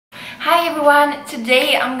Hi everyone,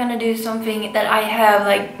 today I'm gonna do something that I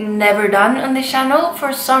have never done on this channel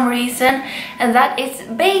for some reason, and that is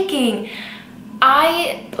baking.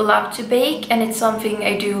 I love to bake and it's something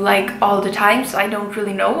I do all the time, so I don't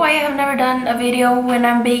really know why I have never done a video when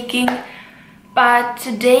I'm baking. But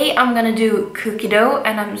today I'm gonna do cookie dough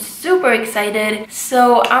and I'm super excited.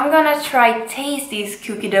 So I'm gonna try Tasty's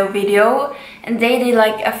cookie dough video, and they did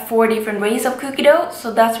 4 different ways of cookie dough,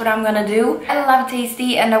 so that's what I'm gonna do. I love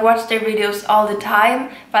Tasty and I watch their videos all the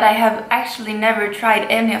time, but I have actually never tried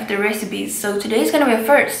any of the recipes, so today's gonna be a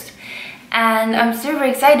first. And I'm super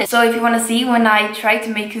excited. So if you want to see when I try to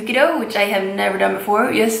make cookie dough, which I have never done before,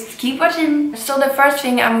 just keep watching. So the first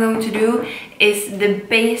thing I'm going to do is the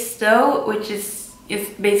base dough, which is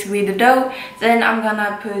basically the dough. Then I'm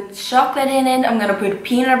gonna put chocolate in it, I'm gonna put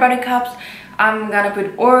peanut butter cups, I'm gonna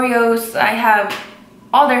put Oreos. I have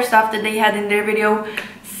all their stuff that they had in their video.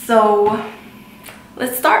 So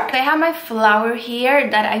let's start. I have my flour here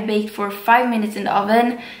that I baked for 5 minutes in the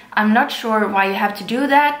oven. I'm not sure why you have to do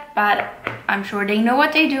that, but I'm sure they know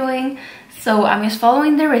what they're doing, so I'm just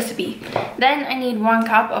following the recipe. Then I need 1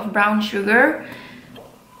 cup of brown sugar.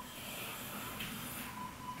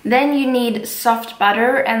 Then you need soft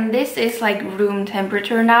butter, and this is room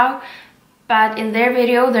temperature now, but in their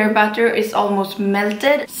video their butter is almost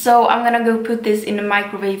melted, so I'm gonna go put this in the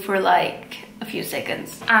microwave for a few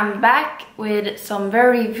seconds. I'm back with some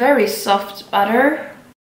very soft butter.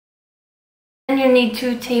 Then you need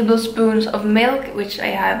 2 tablespoons of milk, which I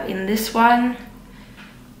have in this one,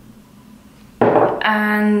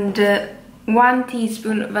 and 1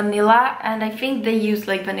 teaspoon vanilla, and I think they use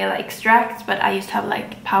vanilla extracts, but I just have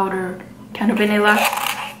powder kind of vanilla,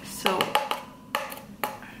 so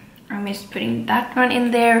I'm just putting that one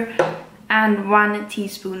in there, and 1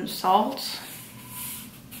 teaspoon salt.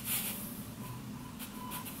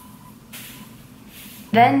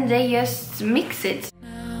 Then they just mix it.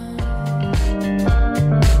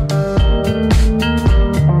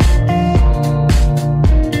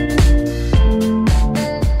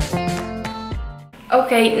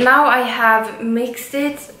 Okay, now I have mixed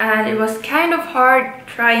it, and it was kind of hard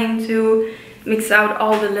trying to mix out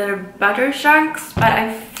all the little butter chunks, but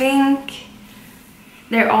I think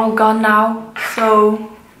they're all gone now.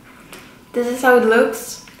 So this is how it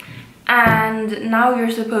looks. And now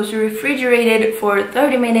you're supposed to refrigerate it for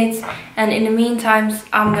 30 minutes, and in the meantime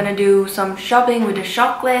I'm gonna do some shopping with the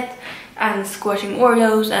chocolate and squashing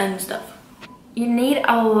Oreos and stuff. You need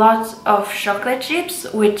a lot of chocolate chips,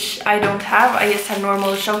 which I don't have. I just have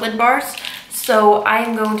normal chocolate bars, so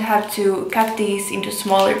I'm going to have to cut these into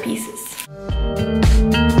smaller pieces.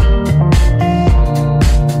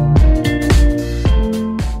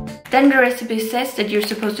 Then the recipe says that you're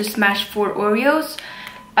supposed to smash 4 Oreos,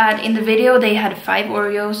 but in the video they had 5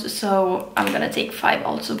 Oreos, so I'm gonna take 5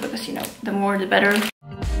 also, because you know, the more the better.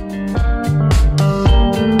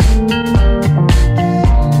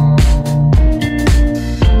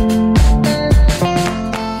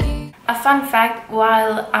 Fun fact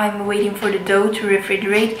while I'm waiting for the dough to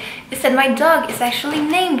refrigerate is that my dog is actually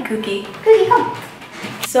named Cookie. Cookie, come!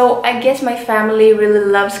 So I guess my family really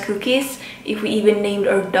loves cookies, if we even named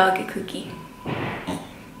our dog a Cookie.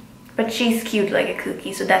 But she's cute like a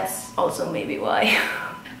cookie, so that's also maybe why.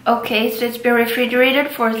 Okay, so it's been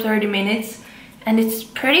refrigerated for 30 minutes, and it's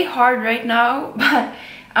pretty hard right now, but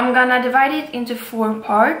I'm gonna divide it into 4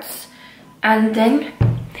 parts, and then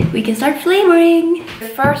we can start flavoring. The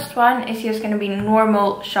first one is just gonna be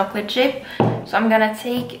normal chocolate chip. So I'm gonna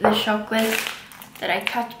take the chocolate that I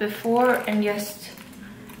cut before and just...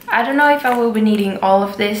 I don't know if I will be needing all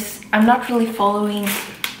of this. I'm not really following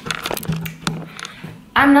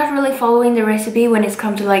the recipe when it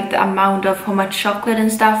comes to the amount of how much chocolate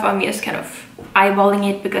and stuff. I'm just kind of eyeballing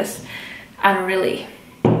it because I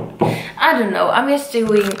don't know. I'm just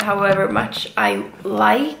doing however much I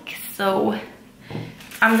like, so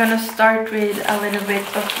I'm gonna start with a little bit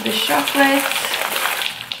of the chocolate.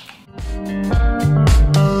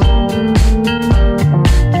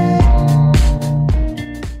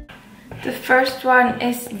 The first one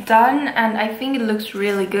is done, and I think it looks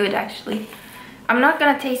really good actually. I'm not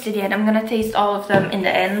gonna taste it yet. I'm gonna taste all of them in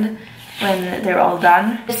the end when they're all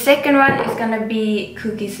done. The second one is gonna be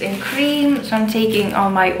cookies and cream. So I'm taking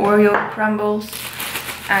all my Oreo crumbles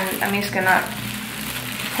and I'm just gonna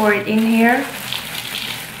pour it in here.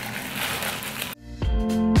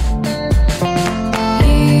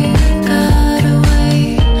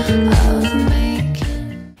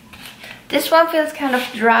 This one feels kind of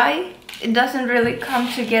dry. It doesn't really come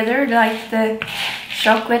together like the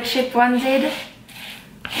chocolate chip one did.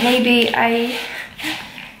 Maybe I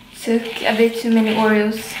Took a bit too many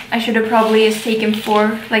Oreos. I should have probably just taken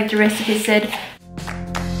 4 like the recipe said.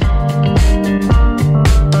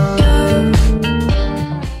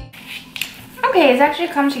 Okay, it's actually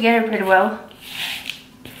come together pretty well.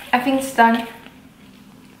 I think it's done.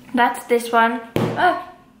 That's this one. Oh,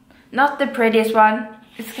 not the prettiest one.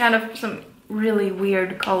 It's kind of some really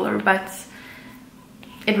weird color, but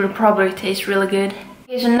it will probably taste really good.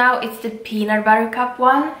 Okay, so now it's the peanut butter cup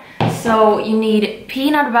one. So you need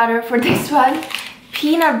peanut butter for this one,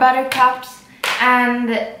 peanut butter cups, and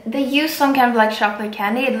they use some kind of like chocolate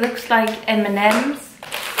candy. It looks like M&M's.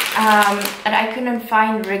 And I couldn't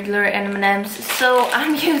find regular M&M's, so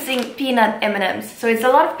I'm using peanut M&M's. So it's a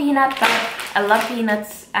lot of peanut, but I love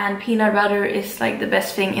peanuts, and peanut butter is like the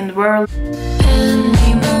best thing in the world.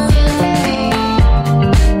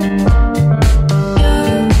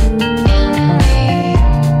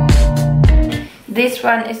 This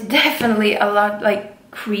one is definitely a lot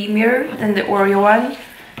like creamier than the Oreo one.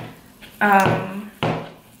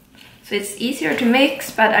 So it's easier to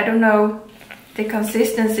mix, but I don't know. The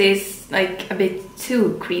consistency is like a bit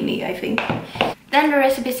too creamy, I think. Then the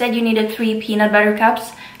recipe said you needed 3 peanut butter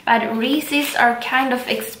cups, but Reese's are kind of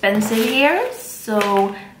expensive here,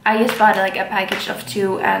 so I just bought like a package of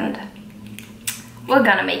 2 and we're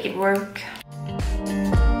gonna make it work.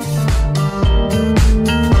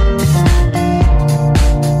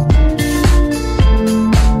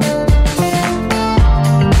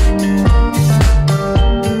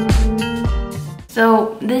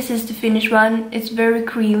 So this is the finished one. It's very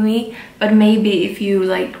creamy, but maybe if you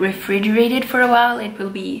like refrigerate it for a while it will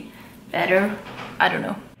be better. I don't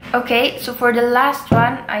know. Okay, so for the last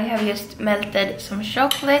one I have just melted some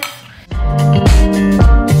chocolate.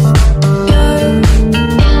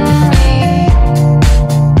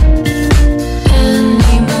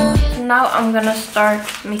 Now I'm gonna start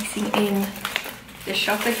mixing in the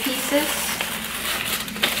chocolate pieces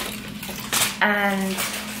and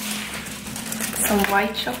some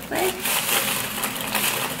white chocolate.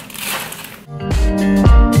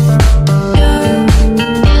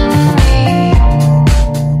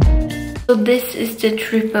 So this is the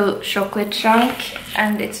triple chocolate chunk,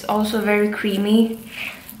 and it's also very creamy,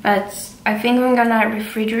 but I think I'm gonna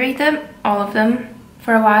refrigerate them, all of them,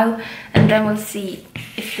 for a while, and then we'll see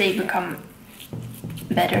if they become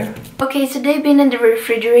better. Okay, so they've been in the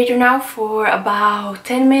refrigerator now for about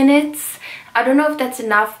 10 minutes. I don't know if that's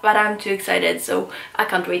enough, but I'm too excited, so I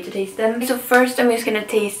can't wait to taste them. So first I'm just gonna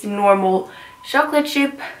taste the normal chocolate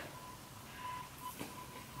chip.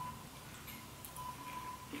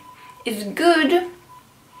 It's good,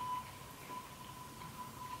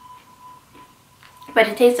 but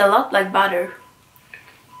it tastes a lot like butter.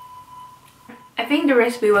 I think the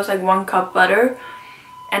recipe was like 1 cup butter,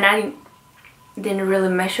 and I didn't really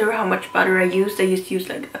measure how much butter I used. I just used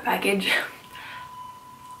like a package.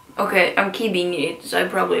 Okay, I'm keeping it, so I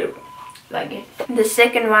probably like it. The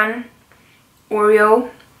second one,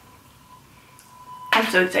 Oreo. I'm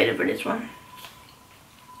so excited for this one.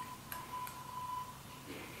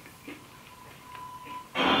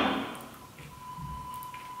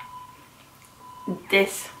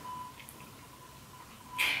 This.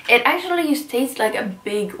 It actually just tastes like a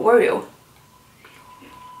big Oreo.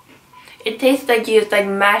 It tastes like you just like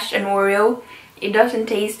mashed an Oreo. It doesn't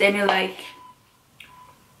taste any like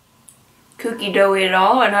cookie dough at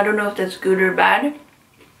all, and I don't know if that's good or bad.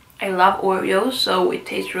 I love Oreos, so it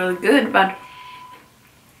tastes really good, but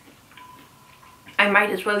I might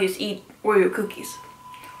as well just eat Oreo cookies.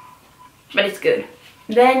 But it's good.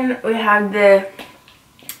 Then we have the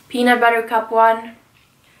peanut butter cup one.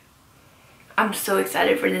 I'm so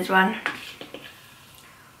excited for this one.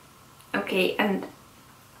 Okay, and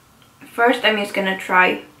first I'm just gonna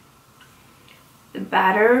try the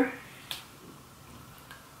batter.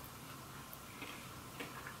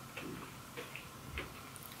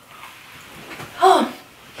 Oh,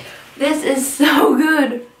 this is so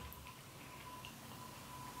good.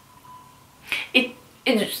 It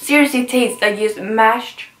seriously tastes like you just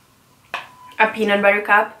mashed a peanut butter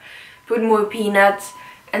cup, put more peanuts,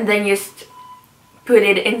 and then just put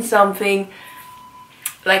it in something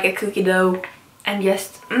like a cookie dough, and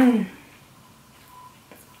just I'm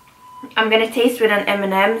gonna taste with an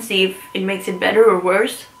M&M, see if it makes it better or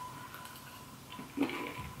worse.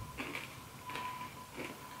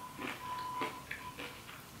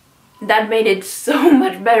 That made it so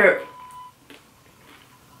much better.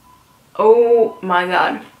 Oh my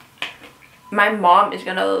god. My mom is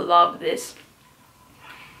gonna love this.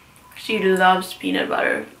 She loves peanut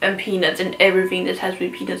butter and peanuts and everything that has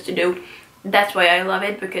with peanuts to do. That's why I love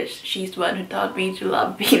it, because she's the one who taught me to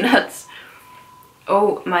love peanuts.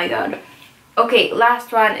 Oh my god. Okay,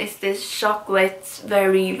 last one is this chocolate,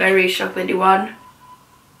 very chocolatey one.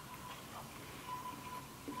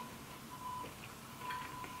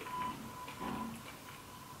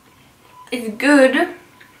 It's good.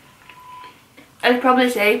 I'd probably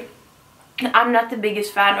say I'm not the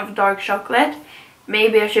biggest fan of dark chocolate.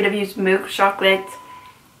 Maybe I should have used milk chocolate,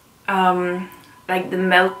 like the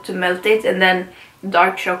melt to melt it, and then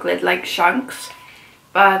dark chocolate like chunks.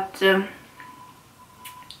 But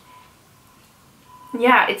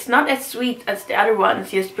yeah, it's not as sweet as the other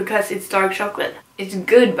ones just because it's dark chocolate. It's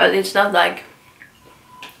good, but it's not like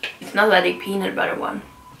the peanut butter one.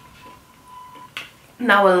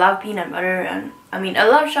 Now I love peanut butter, and I mean I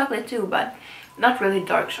love chocolate too, but not really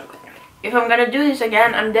dark chocolate. If I'm gonna do this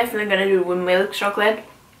again, I'm definitely gonna do it with milk chocolate,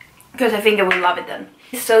 because I think I will love it then.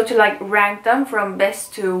 So to like rank them from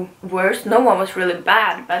best to worst, no one was really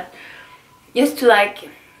bad, but just to like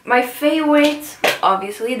my favorite,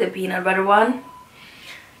 obviously the peanut butter one.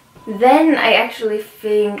 Then I actually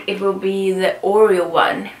think it will be the Oreo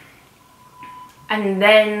one, and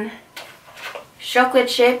then chocolate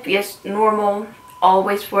chip, just normal,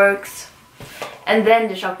 always works, and then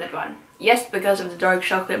the chocolate one. Yes, because of the dark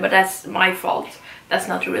chocolate, but that's my fault. That's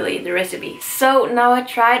not really the recipe. So now I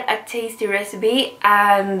tried a tasty recipe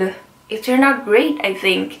and it turned out great, I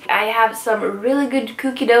think. I have some really good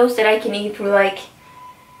cookie doughs that I can eat for like...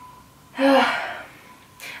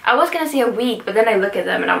 I was gonna say a week, but then I look at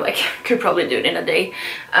them and I'm like, could probably do it in a day.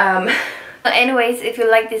 Anyways, if you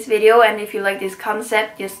like this video and if you like this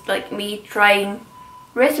concept, just like me trying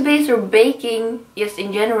recipes or baking just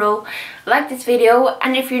in general, like this video.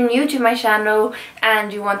 And if you're new to my channel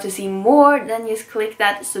and you want to see more, then just click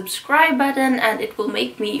that subscribe button and it will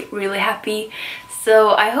make me really happy. So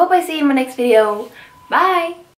I hope I see you in my next video. Bye!